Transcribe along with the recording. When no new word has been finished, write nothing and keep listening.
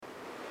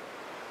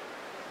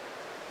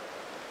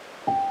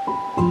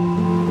Welcome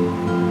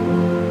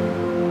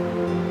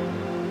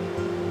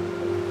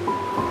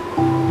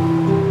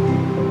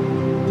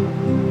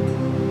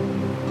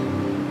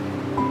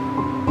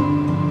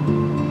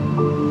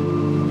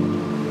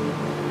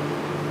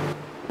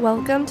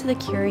to the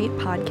Curate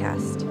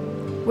Podcast,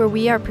 where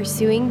we are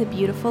pursuing the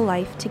beautiful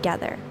life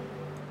together.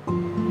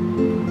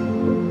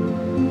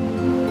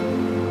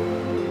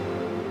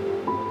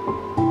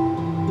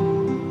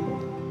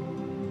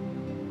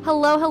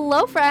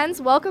 Hello, friends.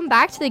 Welcome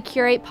back to the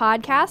Curate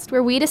Podcast,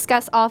 where we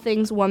discuss all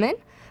things woman.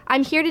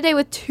 I'm here today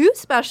with two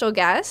special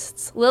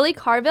guests. Lily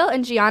Carville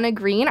and Gianna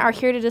Green are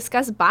here to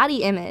discuss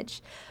body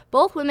image.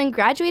 Both women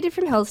graduated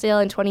from Hillsdale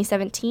in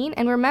 2017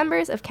 and were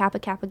members of Kappa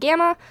Kappa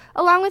Gamma,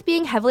 along with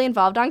being heavily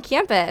involved on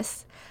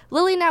campus.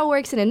 Lily now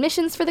works in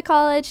admissions for the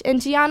college,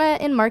 and Gianna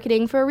in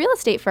marketing for a real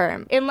estate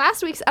firm. In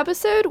last week's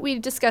episode, we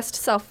discussed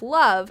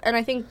self-love, and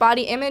I think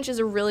body image is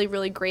a really,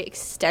 really great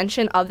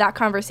extension of that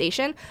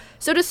conversation.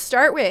 So to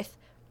start with,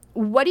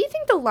 what do you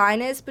think the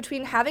line is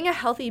between having a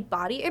healthy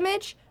body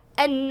image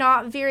and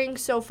not veering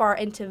so far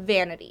into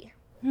vanity?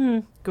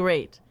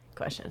 Great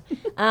question.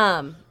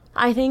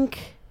 I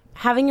think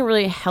having a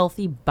really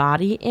healthy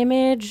body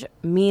image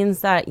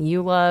means that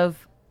you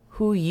love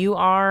who you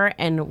are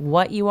and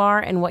what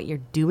you're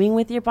doing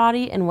with your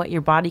body and what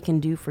your body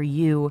can do for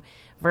you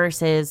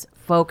versus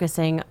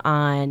focusing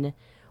on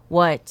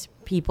what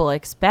people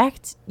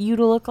expect you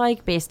to look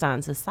like based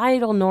on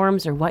societal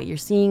norms or what you're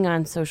seeing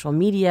on social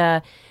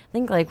media. I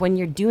think like when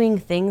you're doing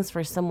things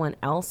for someone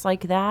else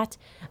like that,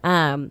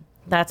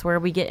 that's where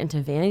we get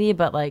into vanity.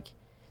 But like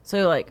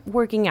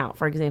working out,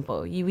 for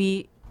example,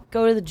 we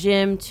go to the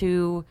gym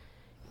to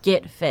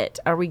get fit.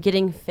 Are we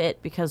getting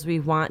fit because we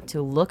want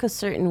to look a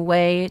certain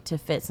way to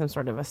fit some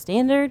sort of a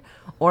standard?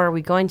 Or are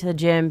we going to the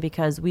gym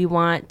because we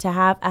want to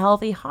have a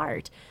healthy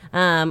heart,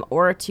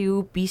 or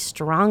to be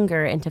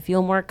stronger and to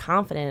feel more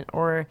confident,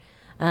 or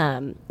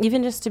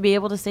even just to be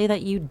able to say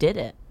that you did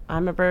it? I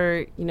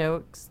remember,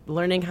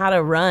 learning how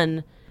to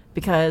run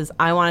because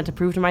I wanted to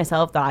prove to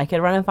myself that I could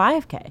run a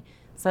 5K.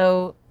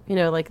 So,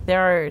 there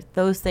are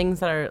those things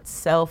that are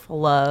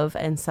self-love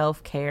and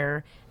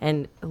self-care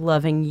and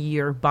loving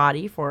your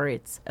body for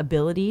its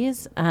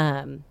abilities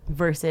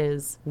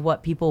versus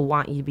what people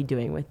want you to be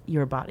doing with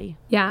your body.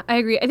 Yeah, I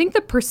agree. I think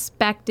the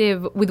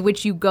perspective with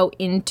which you go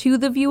into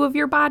the view of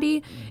your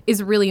body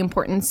is really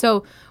important.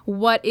 So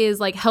what is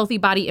like healthy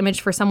body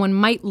image for someone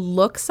might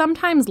look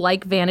sometimes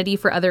like vanity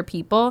for other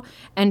people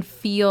and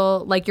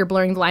feel like you're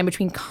blurring the line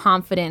between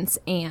confidence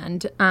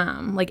and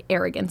like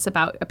arrogance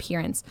about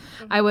appearance.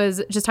 Mm-hmm. I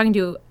was just talking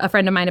to a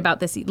friend of mine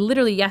about this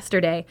literally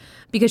yesterday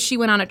because she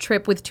went on a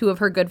trip with two of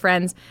her good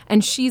friends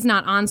and she's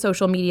not on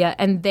social media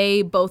and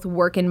they both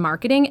work in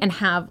marketing and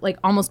have like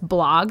almost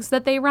blogs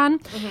that they run.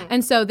 Mm-hmm.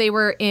 And so they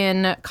were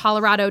in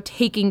Colorado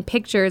taking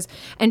pictures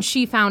and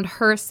she found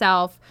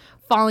herself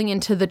falling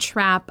into the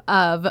trap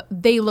of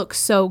they look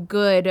so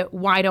good,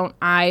 why don't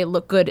I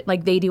look good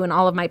like they do in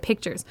all of my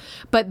pictures?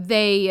 But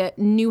they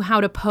knew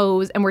how to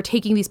pose and were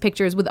taking these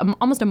pictures with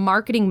almost a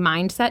marketing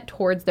mindset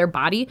towards their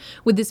body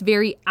with this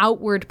very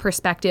outward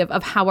perspective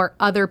of how are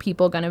other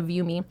people going to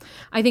view me.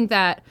 I think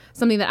that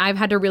something that I've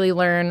had to really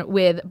learn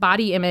with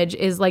body image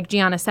is, like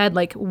Gianna said,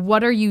 like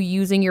what are you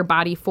using your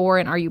body for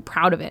and are you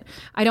proud of it?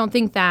 I don't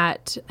think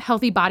that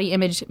healthy body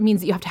image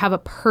means that you have to have a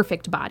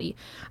perfect body.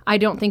 I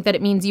don't think that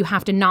it means you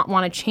have to not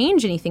want to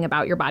change anything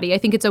about your body. I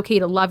think it's okay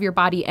to love your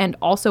body and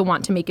also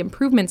want to make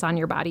improvements on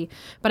your body.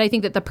 But I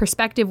think that the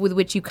perspective with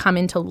which you come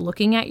into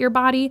looking at your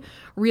body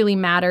really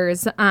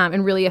matters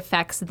and really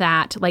affects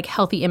that like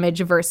healthy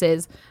image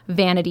versus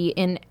vanity.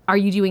 In are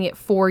you doing it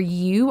for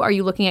you? Are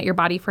you looking at your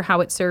body for how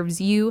it serves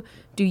you?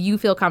 Do you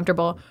feel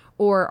comfortable?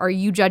 Or are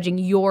you judging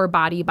your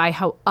body by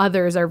how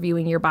others are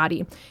viewing your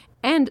body?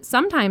 And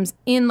sometimes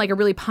in like a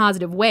really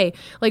positive way,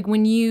 like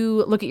when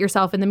you look at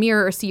yourself in the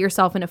mirror or see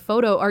yourself in a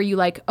photo, are you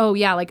like, oh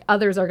yeah, like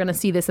others are going to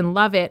see this and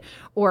love it?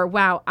 Or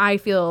wow, I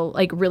feel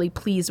like really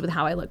pleased with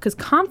how I look. Because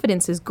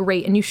confidence is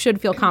great and you should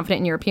feel confident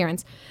in your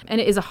appearance. And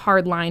it is a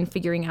hard line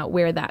figuring out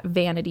where that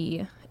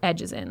vanity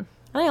edge is in.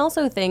 I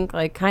also think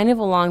like kind of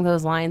along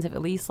those lines of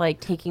at least like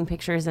taking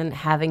pictures and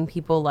having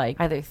people like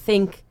either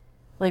think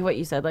like what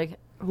you said, like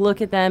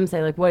look at them,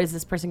 say like, what is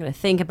this person going to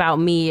think about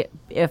me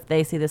if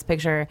they see this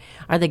picture?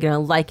 Are they going to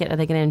like it? Are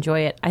they going to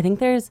enjoy it? I think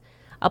there's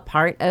a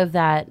part of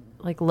that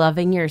like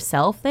loving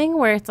yourself thing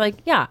where it's like,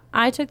 yeah,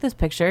 I took this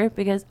picture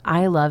because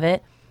I love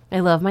it. I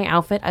love my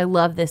outfit. I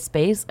love this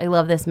space. I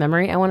love this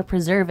memory. I want to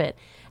preserve it.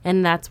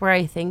 And that's where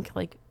I think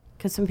like,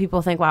 because some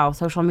people think, wow,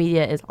 social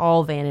media is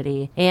all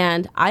vanity.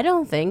 And I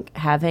don't think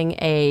having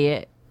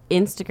a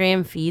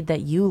Instagram feed that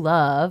you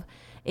love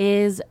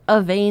is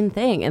a vain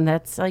thing. And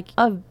that's like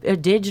a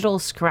digital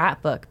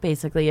scrapbook,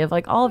 basically, of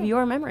like all of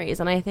your memories.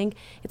 And I think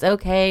it's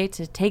okay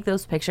to take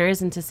those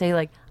pictures and to say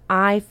like,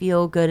 I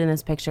feel good in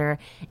this picture.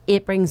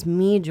 It brings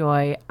me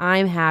joy.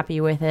 I'm happy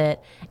with it.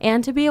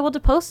 And to be able to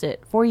post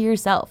it for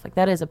yourself. Like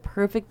that is a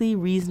perfectly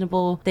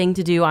reasonable thing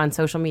to do on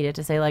social media,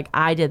 to say like,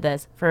 I did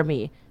this for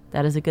me.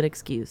 That is a good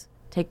excuse.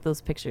 take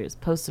those pictures,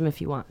 post them if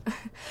you want.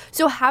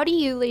 So how do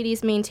you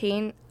ladies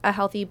maintain a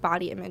healthy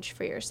body image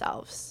for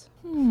yourselves?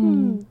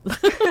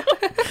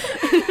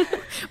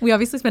 We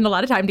obviously spend a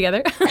lot of time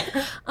together.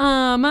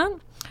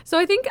 So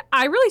I think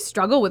I really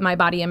struggle with my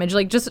body image.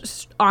 Like,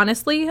 just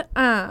honestly,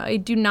 I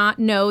do not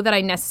know that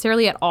I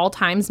necessarily at all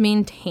times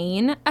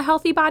maintain a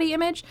healthy body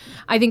image.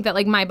 I think that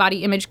like my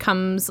body image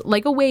comes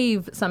like a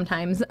wave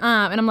sometimes.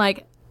 And I'm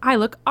like, I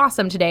look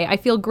awesome today. I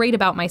feel great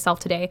about myself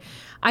today.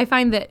 I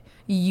find that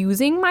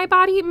using my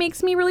body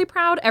makes me really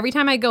proud. Every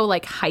time I go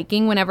like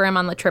hiking, whenever I'm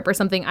on the trip or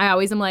something, I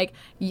always am like,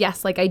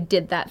 yes, like I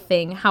did that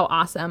thing. How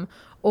awesome.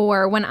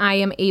 Or when I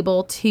am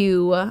able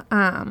to,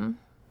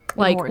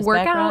 like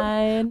work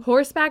out,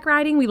 horseback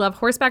riding. We love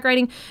horseback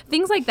riding,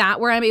 things like that,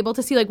 where I'm able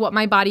to see like what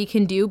my body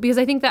can do, because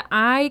I think that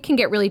I can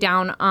get really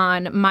down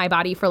on my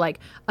body for like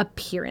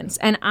appearance.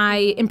 And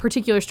I in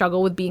particular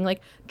struggle with being like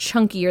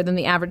chunkier than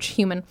the average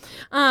human.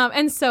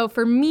 And so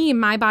for me,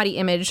 my body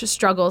image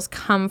struggles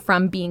come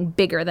from being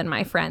bigger than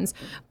my friends.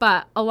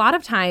 But a lot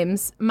of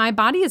times my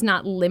body is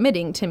not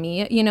limiting to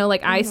me. You know,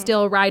 like I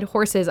still ride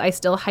horses. I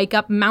still hike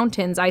up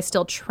mountains. I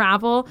still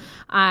travel.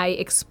 I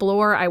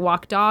explore. I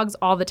walk dogs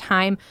all the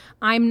time.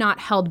 I'm not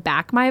held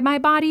back by my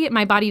body.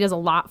 My body does a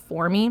lot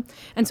for me.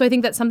 And so I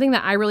think that's something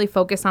that I really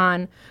focus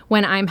on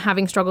when I'm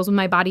having struggles with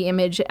my body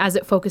image as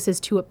it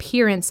focuses to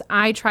appearance.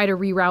 I try to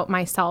reroute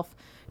myself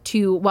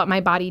to what my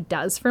body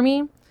does for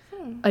me.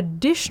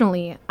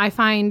 Additionally, I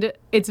find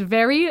it's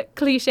very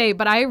cliche,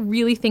 but I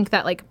really think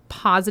that like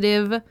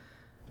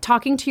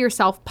talking to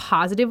yourself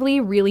positively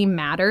really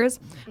matters.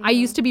 I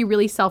used to be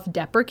really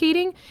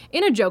self-deprecating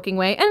in a joking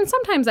way, and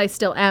sometimes I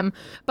still am,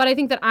 but I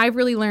think that I've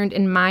really learned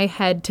in my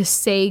head to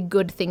say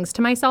good things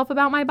to myself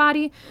about my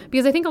body,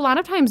 because I think a lot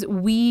of times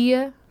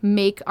we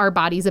make our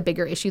bodies a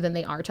bigger issue than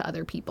they are to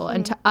other people.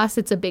 And to us,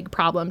 it's a big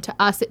problem. To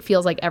us, it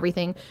feels like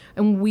everything,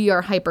 and we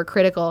are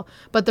hypercritical.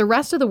 But the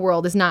rest of the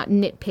world is not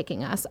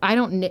nitpicking us. I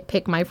don't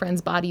nitpick my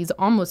friends' bodies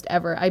almost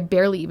ever. I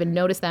barely even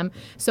notice them.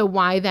 So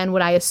why then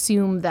would I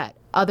assume that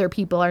other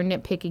people are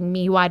nitpicking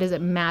me? Why does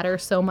it matter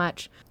so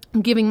much?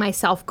 I'm giving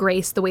myself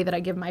grace the way that I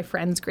give my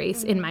friends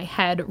grace in my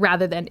head,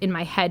 rather than in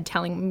my head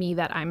telling me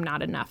that I'm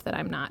not enough, that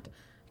I'm not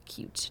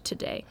cute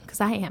today.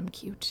 Because I am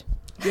cute.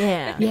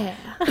 Yeah. Yeah.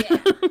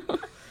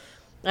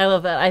 I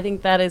love that. I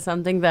think that is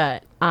something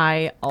that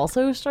I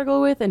also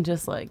struggle with, and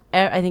just like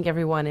I think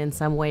everyone in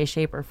some way,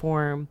 shape, or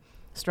form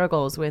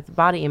struggles with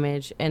body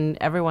image, and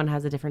everyone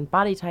has a different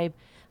body type,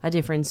 a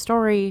different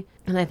story.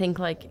 And I think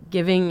like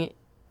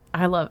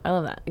I love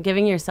that.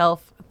 Giving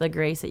yourself the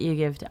grace that you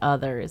give to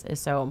others is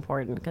so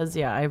important, because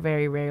I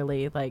very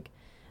rarely like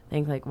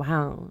think like,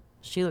 wow,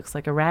 she looks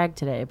like a rag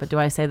today. But do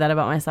I say that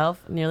about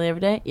myself nearly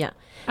every day? Yeah.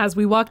 As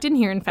we walked in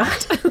here, in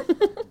fact.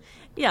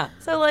 Yeah.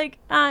 So like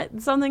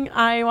something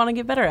I want to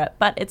get better at,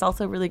 but it's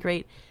also really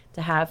great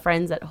to have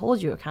friends that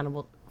hold you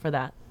accountable for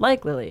that.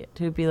 Like Lily,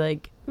 to be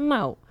like,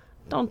 no,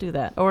 don't do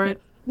that. Or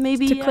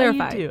maybe to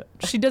clarify, you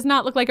do. She does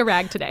not look like a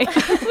rag today.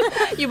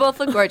 You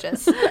both look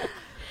gorgeous.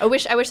 I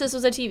wish this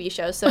was a TV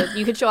show so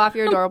you could show off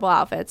your adorable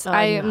outfits.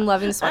 I am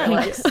loving sweater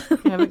looks.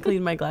 I haven't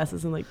cleaned my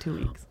glasses in like 2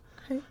 weeks.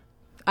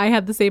 I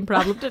had the same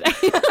problem today.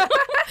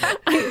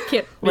 I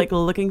can't. Like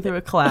looking through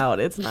a cloud.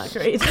 It's not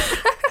great.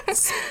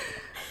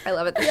 I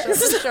love it. The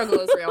struggle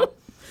is real.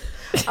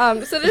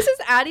 So this is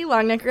Addie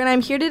Longnecker, and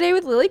I'm here today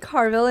with Lily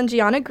Carville and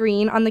Gianna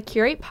Green on the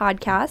Curate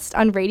podcast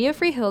on Radio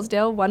Free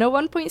Hillsdale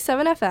 101.7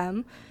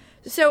 FM.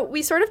 So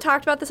we sort of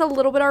talked about this a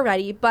little bit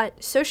already,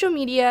 but social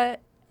media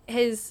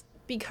has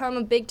become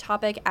a big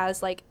topic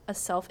as like a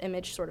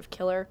self-image sort of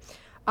killer.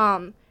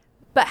 But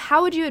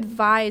how would you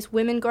advise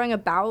women going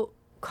about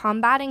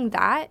combating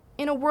that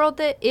in a world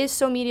that is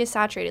so media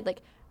saturated? Like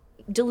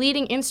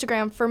deleting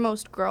Instagram for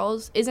most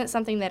girls isn't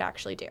something they'd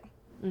actually do.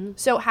 Mm-hmm.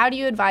 So how do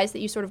you advise that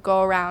you sort of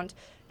go around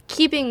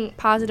keeping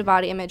positive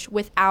body image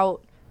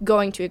without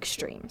going to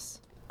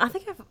extremes? I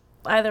think I've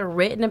either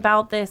written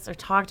about this or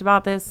talked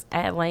about this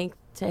at length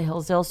to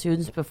Hillsdale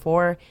students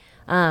before.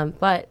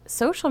 But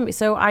social media,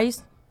 so I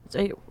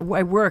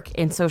work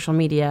in social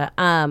media.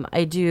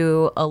 I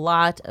do a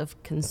lot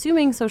of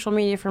consuming social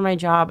media for my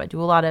job. I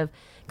do a lot of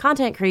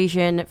content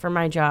creation for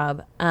my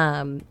job.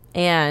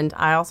 And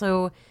I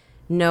also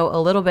know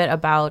a little bit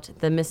about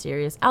the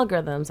mysterious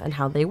algorithms and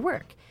how they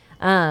work.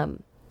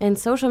 And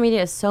social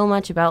media is so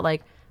much about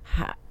like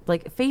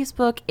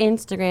Facebook,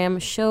 Instagram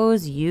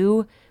shows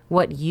you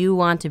what you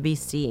want to be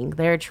seeing.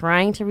 They're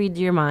trying to read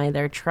your mind.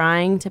 They're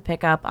trying to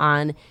pick up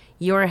on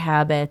your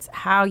habits,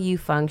 how you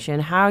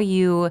function, how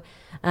you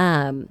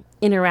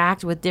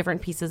interact with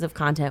different pieces of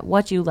content,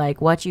 what you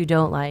like, what you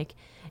don't like.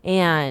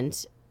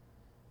 And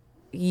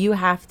you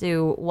have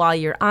to, while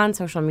you're on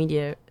social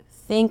media,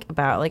 think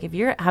about like if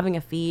you're having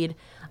a feed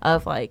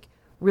of like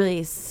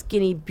really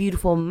skinny,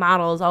 beautiful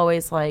models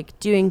always like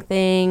doing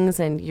things,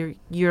 and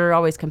you're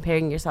always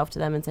comparing yourself to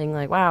them and saying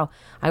like, wow,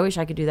 I wish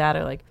I could do that,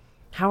 or like,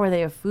 how are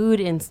they a food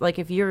like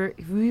if you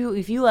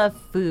love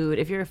food,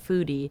 if you're a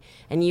foodie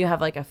and you have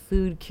like a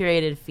food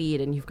curated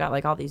feed and you've got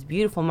like all these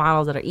beautiful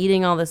models that are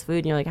eating all this food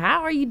and you're like,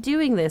 how are you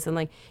doing this? And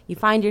like you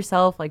find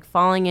yourself like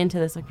falling into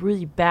this like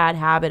really bad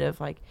habit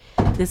of like,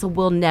 this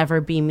will never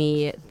be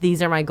me,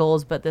 these are my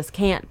goals, but this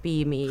can't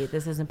be me,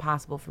 this isn't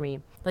possible for me.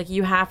 Like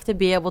you have to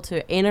be able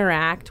to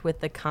interact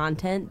with the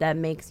content that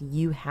makes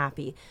you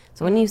happy.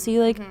 So when you see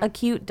like a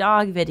cute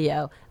dog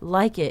video,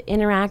 like it,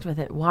 interact with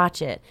it,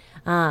 watch it.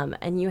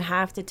 And you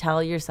have to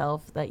tell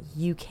yourself that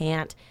you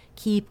can't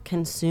keep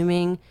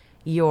consuming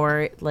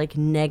your like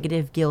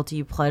negative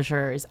guilty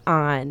pleasures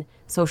on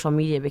social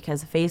media,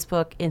 because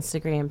Facebook,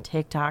 Instagram,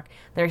 TikTok,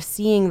 they're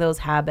seeing those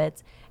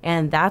habits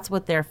and that's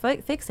what they're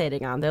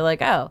fixating on. They're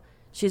like, oh,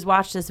 she's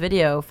watched this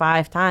video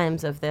 5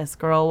 times of this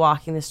girl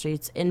walking the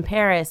streets in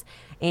Paris,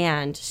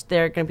 and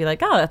they're going to be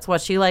like, oh, that's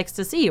what she likes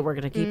to see. We're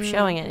going to keep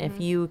showing it.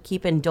 If you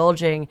keep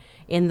indulging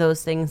in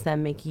those things that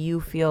make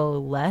you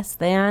feel less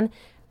than,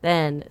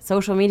 then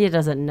social media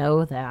doesn't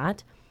know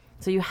that.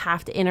 So you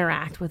have to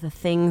interact with the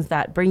things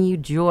that bring you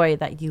joy,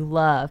 that you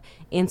love,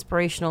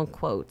 inspirational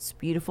quotes,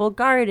 beautiful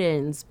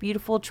gardens,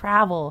 beautiful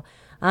travel.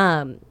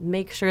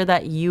 Make sure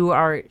that you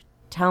are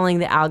telling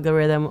the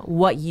algorithm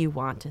what you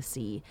want to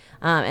see.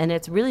 And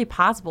it's really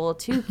possible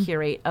to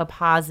curate a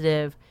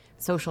positive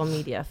social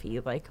media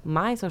feed. Like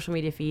my social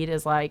media feed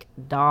is like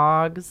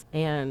dogs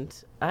and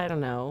I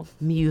don't know,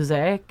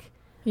 music.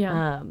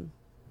 Yeah.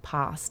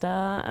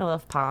 Pasta. I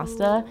love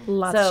pasta.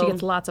 She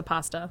gets lots of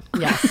pasta.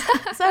 Yeah.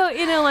 So,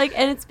 you know, like,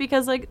 and it's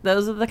because like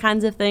those are the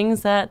kinds of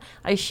things that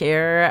I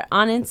share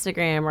on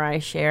Instagram or I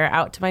share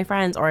out to my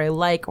friends or I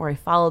like or I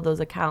follow those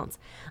accounts.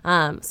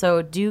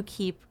 So do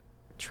keep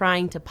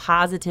trying to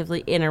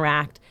positively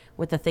interact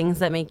with the things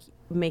that make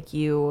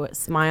you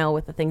smile,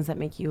 with the things that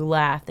make you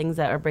laugh, things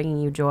that are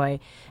bringing you joy,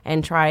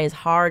 and try as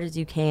hard as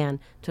you can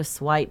to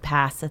swipe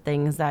past the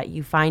things that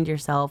you find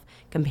yourself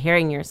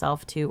comparing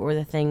yourself to or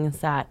the things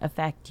that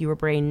affect your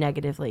brain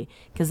negatively,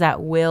 because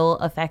that will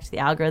affect the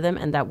algorithm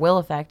and that will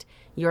affect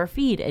your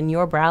feed and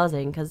your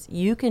browsing, because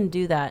you can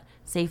do that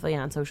safely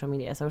on social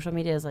media. Social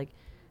media is like,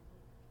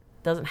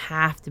 doesn't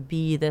have to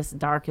be this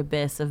dark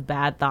abyss of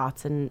bad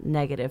thoughts and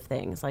negative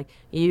things. Like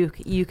you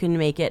can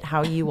make it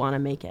how you want to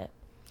make it.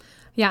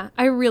 Yeah,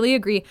 I really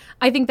agree.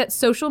 I think that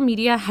social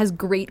media has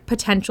great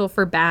potential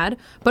for bad,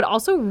 but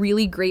also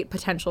really great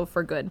potential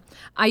for good.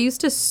 I used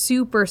to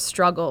super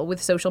struggle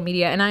with social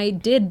media, and I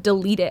did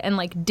delete it and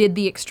like did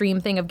the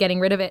extreme thing of getting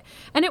rid of it.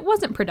 And it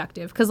wasn't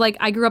productive because like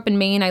I grew up in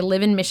Maine, I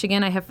live in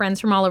Michigan, I have friends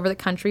from all over the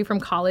country from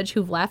college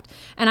who've left,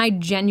 and I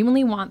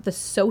genuinely want the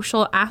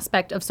social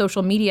aspect of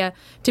social media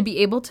to be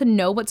able to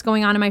know what's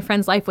going on in my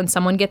friend's life when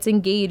someone gets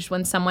engaged,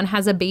 when someone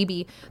has a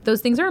baby. Those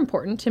things are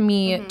important to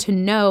me to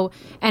know,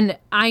 and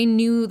I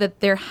knew that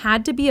there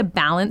had to be a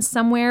balance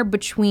somewhere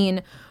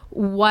between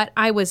what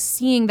I was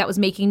seeing that was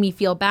making me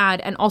feel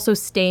bad and also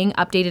staying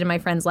updated in my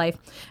friend's life.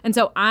 And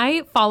so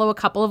I follow a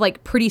couple of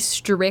like pretty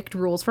strict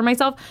rules for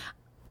myself.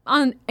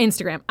 On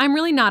Instagram, I'm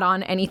really not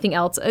on anything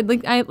else.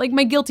 I like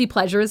my guilty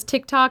pleasure is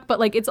TikTok, but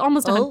like it's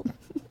almost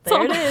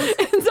there it is.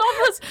 It's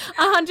almost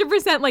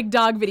 100% like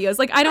dog videos.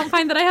 Like I don't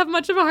find that I have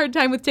much of a hard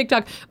time with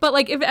TikTok, but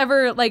like if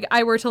ever like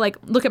I were to like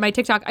look at my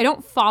TikTok, I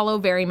don't follow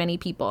very many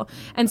people.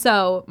 And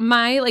so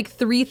my like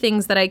 3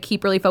 things that I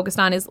keep really focused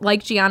on is,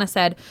 like Gianna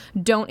said,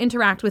 don't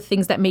interact with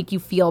things that make you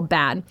feel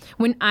bad.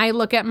 When I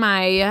look at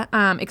my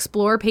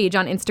explore page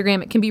on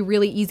Instagram, it can be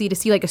really easy to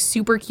see like a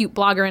super cute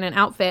blogger in an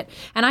outfit,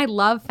 and I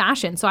love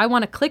fashion. So I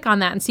want to click on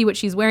that and see what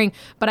she's wearing.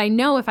 But I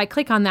know if I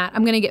click on that,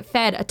 I'm going to get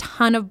fed a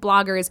ton of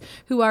bloggers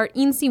who are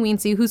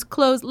teensy-weensy, whose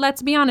clothes,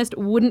 let's be honest,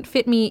 wouldn't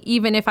fit me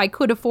even if I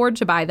could afford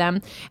to buy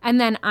them. And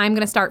then I'm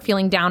going to start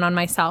feeling down on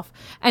myself.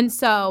 And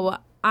so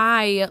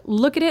I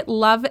look at it,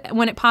 love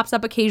when it pops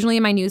up occasionally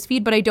in my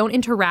newsfeed, but I don't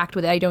interact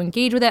with it. I don't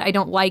engage with it. I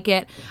don't like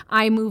it.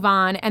 I move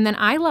on. And then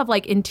I love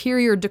like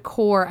interior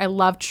decor. I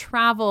love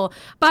travel,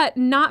 but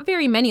not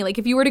very many. Like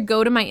if you were to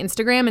go to my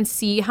Instagram and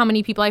see how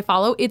many people I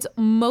follow, it's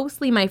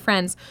mostly my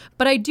friends.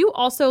 But I do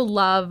also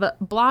love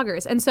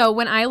bloggers. And so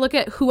when I look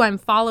at who I'm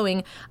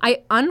following,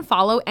 I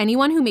unfollow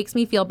anyone who makes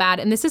me feel bad.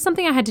 And this is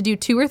something I had to do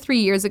 2 or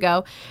 3 years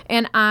ago.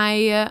 And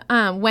I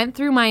went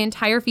through my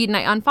entire feed and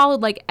I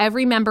unfollowed like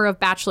every member of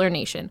Bachelor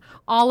Nation,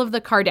 all of the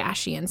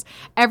Kardashians,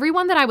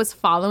 everyone that I was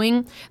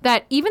following,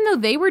 that even though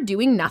they were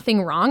doing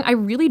nothing wrong, I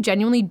really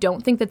genuinely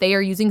don't think that they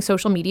are using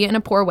social media in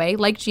a poor way.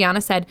 Like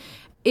Gianna said,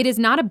 it is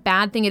not a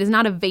bad thing. It is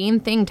not a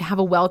vain thing to have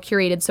a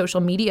well-curated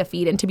social media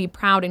feed and to be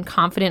proud and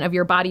confident of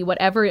your body,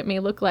 whatever it may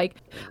look like.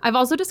 I've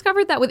also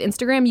discovered that with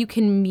Instagram, you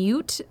can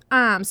mute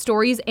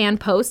stories and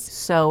posts.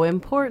 So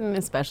important,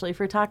 especially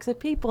for toxic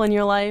people in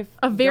your life.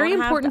 A very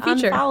important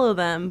feature. Unfollow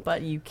them,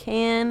 but you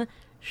can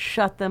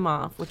shut them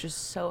off, which is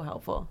so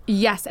helpful.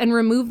 Yes, and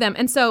remove them.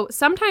 And so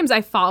sometimes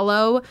I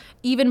follow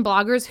even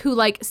bloggers who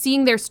like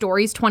seeing their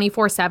stories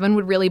 24/7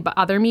 would really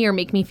bother me or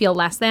make me feel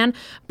less than.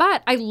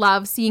 But I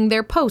love seeing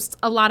their posts.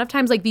 A lot of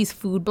times like these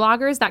food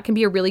bloggers, that can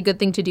be a really good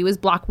thing to do is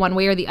block one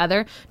way or the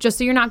other, just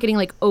so you're not getting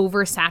like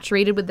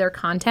oversaturated with their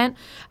content.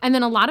 And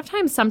then a lot of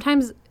times,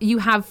 sometimes you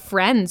have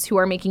friends who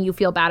are making you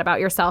feel bad about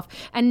yourself,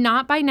 and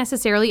not by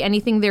necessarily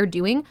anything they're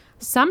doing.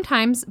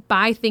 Sometimes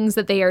by things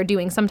that they are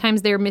doing.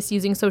 Sometimes they're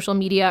misusing social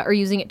media or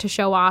using it to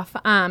show off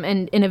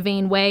and in a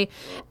vain way.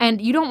 And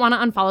you don't want to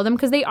unfollow them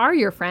because they are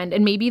your friend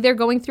and maybe they're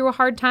going through a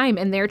hard time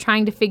and they're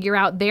trying to figure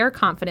out their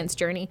confidence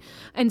journey.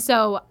 And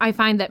so I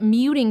find that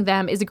muting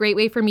them is a great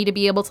way for me to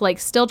be able to like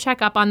still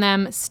check up on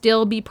them,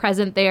 still be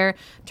present there,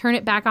 turn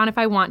it back on if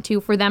I want to,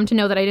 for them to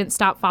know that I didn't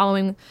stop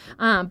following,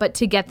 but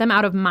to get them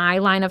out of my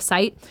line of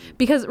sight.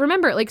 Because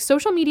remember, like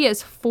social media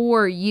is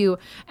for you.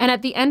 And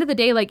at the end of the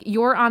day, like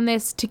you're on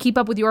this to keep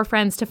up with your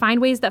friends, to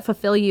find ways that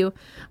fulfill you,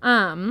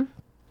 and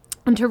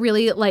to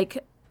really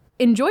like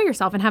enjoy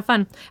yourself and have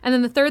fun. And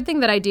then the third thing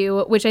that I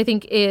do, which I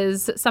think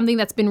is something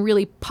that's been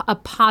really a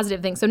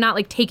positive thing, so not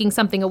like taking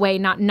something away,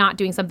 not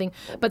doing something,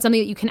 but something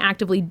that you can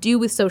actively do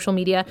with social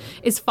media,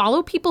 is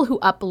follow people who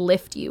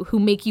uplift you, who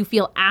make you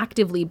feel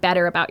actively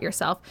better about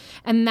yourself.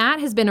 And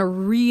that has been a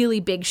really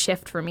big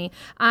shift for me.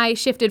 I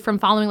shifted from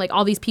following like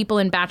all these people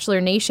in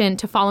Bachelor Nation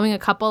to following a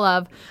couple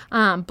of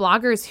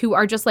bloggers who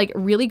are just like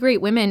really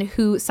great women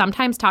who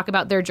sometimes talk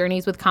about their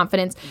journeys with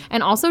confidence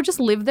and also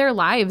just live their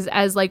lives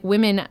as like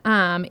women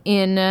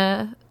in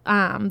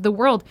the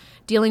world,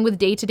 dealing with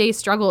day-to-day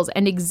struggles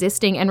and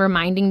existing, and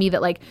reminding me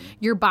that like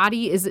your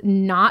body is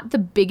not the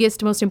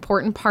biggest, most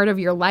important part of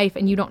your life,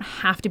 and you don't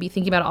have to be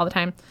thinking about it all the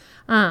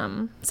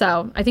time.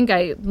 So I think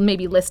I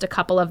maybe list a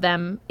couple of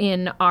them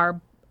in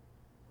our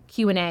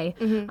Q&A.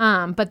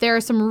 But there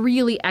are some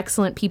really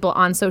excellent people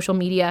on social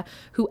media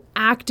who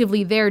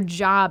actively, their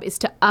job is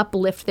to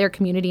uplift their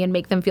community and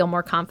make them feel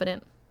more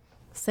confident.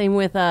 Same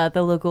with the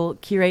local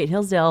Curate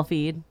Hillsdale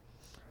feed.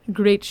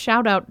 Great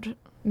shout out.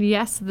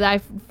 Yes, I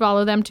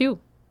follow them too.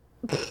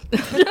 Love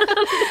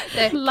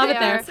it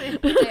there.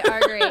 They are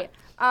great.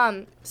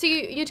 So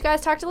you guys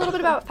talked a little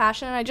bit about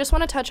fashion, and I just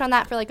want to touch on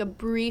that for like a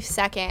brief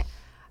second.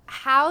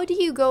 How do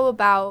you go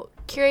about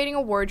curating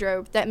a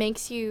wardrobe that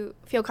makes you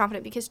feel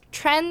confident? Because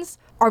trends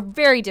are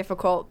very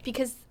difficult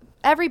because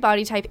every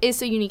body type is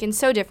so unique and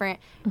so different.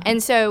 Mm-hmm.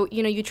 And so,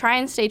 you try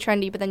and stay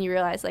trendy, but then you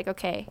realize like,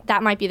 okay,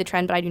 that might be the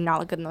trend, but I do not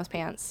look good in those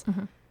pants.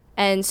 Mm-hmm.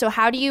 And so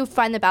how do you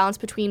find the balance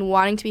between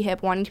wanting to be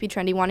hip, wanting to be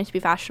trendy, wanting to be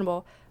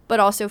fashionable, but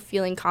also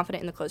feeling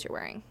confident in the clothes you're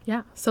wearing?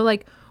 Yeah. So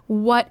like,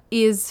 what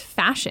is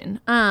fashion?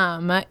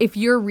 If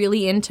you're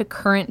really into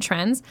current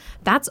trends,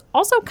 that's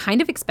also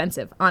kind of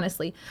expensive,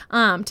 honestly.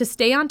 To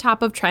stay on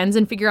top of trends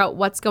and figure out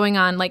what's going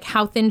on, like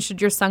how thin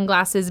should your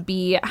sunglasses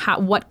be?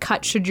 What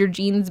cut should your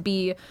jeans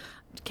be?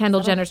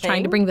 Kendall Jenner's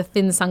trying to bring the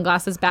thin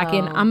sunglasses back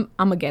in.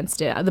 I'm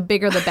against it. The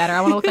bigger, the better.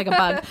 I want to look like a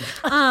bug.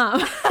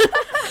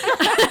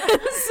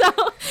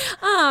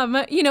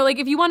 Like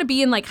if you want to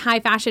be in like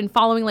high fashion,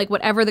 following like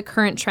whatever the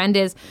current trend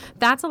is,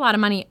 that's a lot of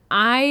money.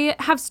 I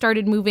have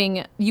started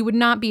moving. You would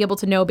not be able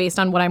to know based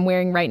on what I'm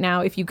wearing right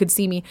now if you could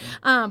see me.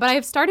 But I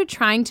have started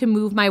trying to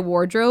move my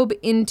wardrobe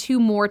into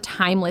more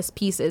timeless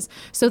pieces.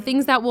 So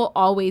things that will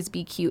always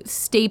be cute,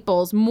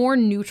 staples, more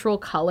neutral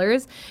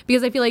colors,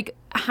 because I feel like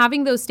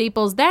having those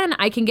staples, then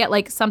I can get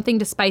like something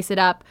to spice it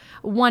up,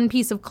 one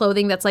piece of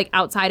clothing that's like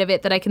outside of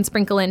it that I can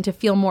sprinkle in to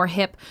feel more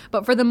hip.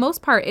 But for the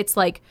most part, it's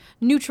like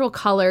neutral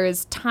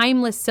colors,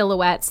 timeless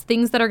silhouettes,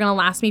 things that are going to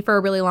last me for a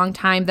really long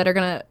time, that are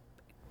going to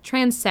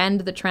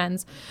transcend the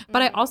trends.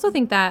 But I also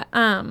think that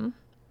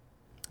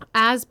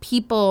as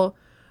people,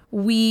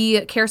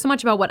 we care so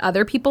much about what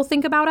other people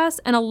think about us.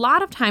 And a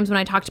lot of times when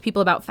I talk to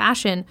people about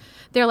fashion,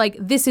 they're like,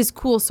 this is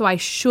cool, so I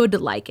should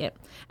like it.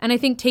 And I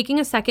think taking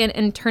a second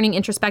and turning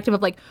introspective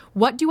of like,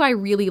 what do I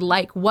really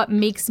like? What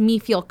makes me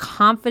feel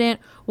confident?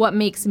 What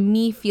makes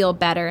me feel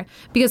better?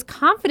 Because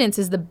confidence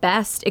is the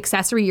best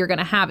accessory you're going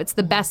to have. It's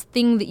the best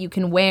thing that you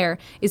can wear,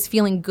 is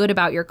feeling good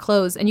about your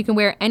clothes. And you can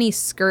wear any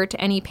skirt,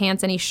 any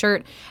pants, any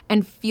shirt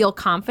and feel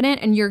confident,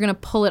 and you're going to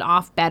pull it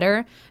off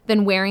better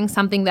than wearing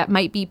something that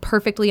might be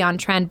perfectly on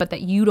trend but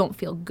that you don't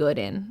feel good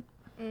in.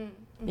 Mm-hmm.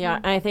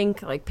 Yeah, I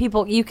think like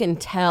people, you can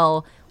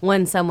tell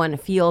when someone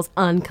feels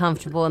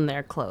uncomfortable in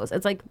their clothes.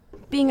 It's like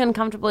being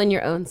uncomfortable in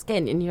your own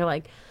skin, and you're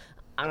like,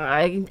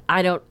 I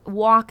don't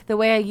walk the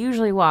way I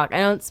usually walk. I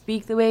don't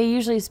speak the way I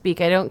usually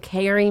speak. I don't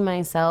carry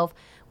myself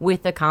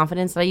with the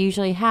confidence that I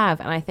usually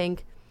have. And I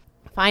think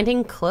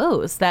finding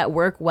clothes that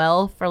work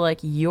well for like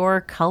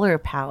your color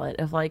palette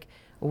of like,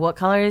 what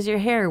color is your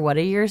hair? What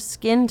are your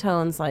skin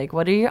tones like?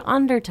 What are your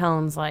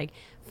undertones like?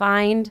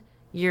 Find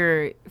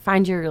your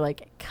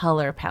like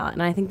color palette.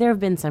 And I think there have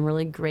been some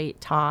really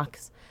great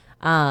talks,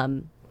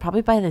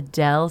 probably by the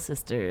Dell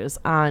sisters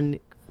on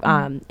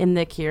in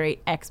the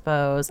Curate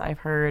Expos. I've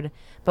heard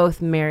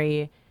both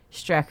Mary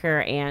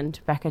Strecker and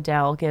Becca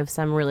Dell give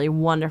some really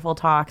wonderful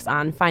talks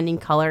on finding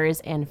colors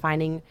and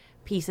finding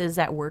pieces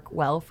that work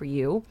well for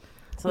you.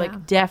 So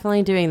like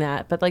definitely doing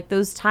that. But like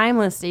those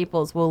timeless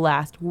staples will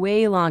last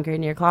way longer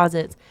in your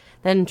closets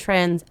than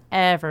trends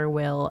ever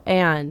will.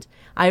 And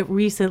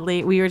we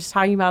were just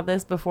talking about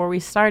this before we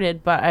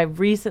started, but I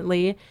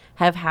recently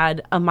have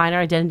had a minor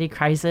identity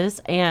crisis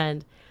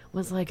and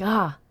was like,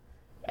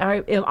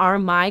 are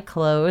my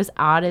clothes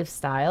out of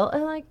style?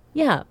 And like,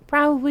 yeah,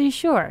 probably,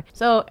 sure.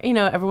 So,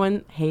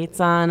 everyone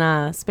hates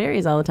on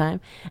Sperry's all the time.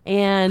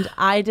 And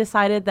I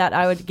decided that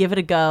I would give it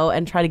a go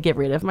and try to get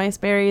rid of my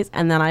Sperry's.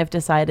 And then I've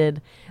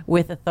decided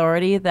with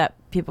authority that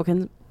people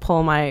can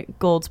pull my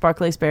gold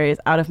sparkly Sperry's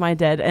out of my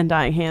dead and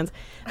dying hands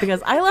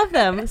because I love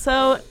them.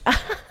 So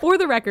for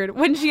the record,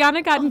 when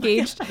Gianna got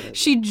engaged,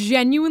 she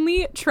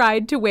genuinely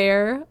tried to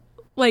wear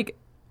like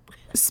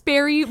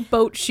Sperry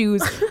boat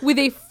shoes with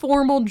a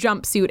formal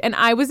jumpsuit, and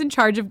I was in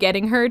charge of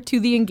getting her to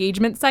the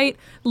engagement site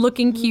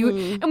looking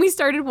cute. And we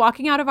started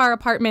walking out of our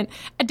apartment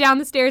down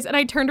the stairs, and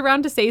I turned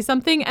around to say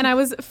something, and I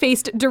was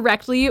faced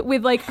directly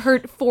with like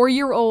her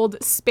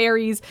 4-year-old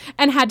Sperry's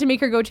and had to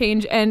make her go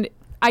change. And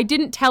I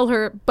didn't tell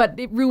her, but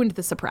it ruined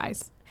the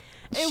surprise.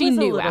 She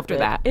knew after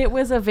that. It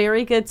was a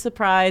very good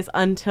surprise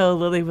until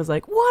Lily was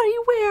like, "What are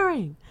you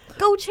wearing?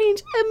 Go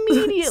change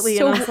immediately."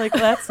 And I was like,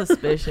 that's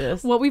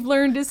suspicious. What we've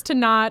learned is to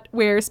not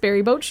wear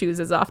Sperry boat shoes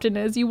as often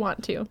as you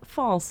want to.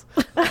 False.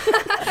 But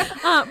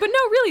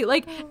no, really,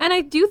 like, and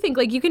I do think,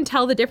 like, you can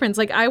tell the difference.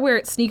 Like, I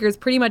wear sneakers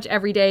pretty much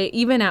every day,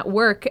 even at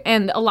work,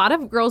 and a lot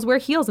of girls wear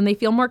heels, and they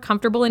feel more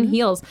comfortable in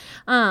heels.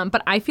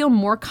 But I feel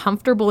more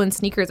comfortable in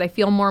sneakers. I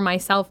feel more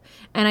myself,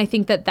 and I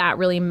think that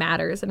really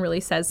matters and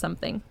really says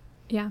something.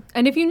 Yeah.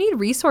 And if you need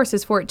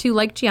resources for it too,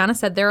 like Gianna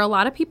said, there are a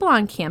lot of people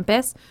on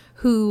campus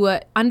who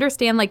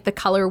understand like the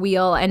color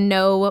wheel and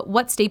know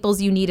what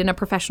staples you need in a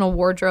professional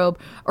wardrobe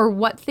or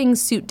what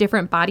things suit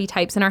different body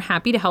types and are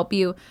happy to help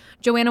you.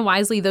 Joanna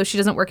Wisely, though she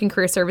doesn't work in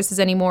career services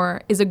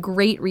anymore, is a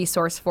great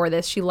resource for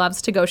this. She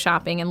loves to go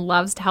shopping and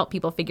loves to help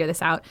people figure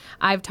this out.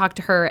 I've talked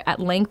to her at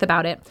length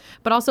about it.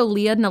 But also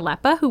Leah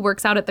Nalepa, who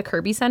works out at the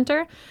Kirby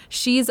Center.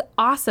 She's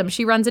awesome.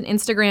 She runs an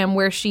Instagram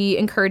where she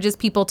encourages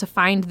people to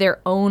find their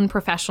own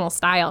professional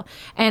style.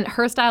 And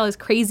her style is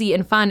crazy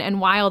and fun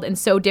and wild and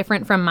so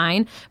different from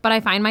mine. But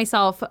I find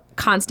myself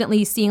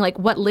constantly seeing like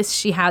what lists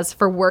she has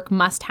for work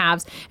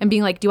must-haves and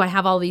being like, do I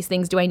have all these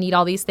things? Do I need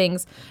all these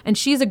things? And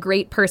she's a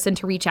great person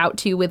to reach out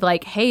to with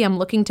like, hey, I'm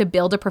looking to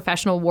build a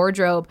professional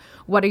wardrobe.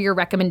 What are your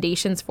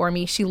recommendations for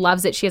me? She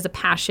loves it. She has a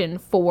passion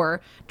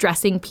for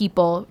dressing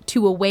people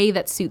to a way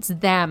that suits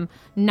them,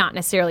 not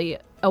necessarily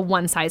a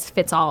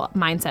one-size-fits-all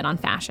mindset on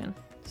fashion.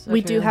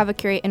 We do have a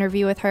Curate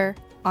interview with her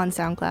on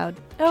SoundCloud.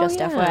 Just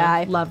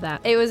FYI. Love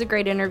that. It was a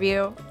great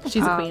interview.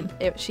 She's a queen.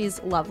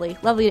 She's lovely.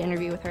 Lovely to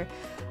interview with her.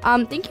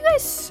 Thank you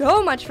guys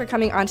so much for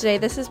coming on today.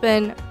 This has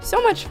been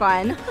so much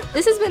fun.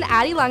 This has been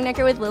Addie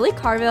Longnecker with Lily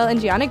Carville and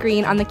Gianna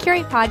Green on the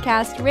Curate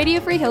Podcast, Radio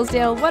Free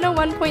Hillsdale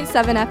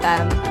 101.7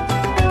 FM.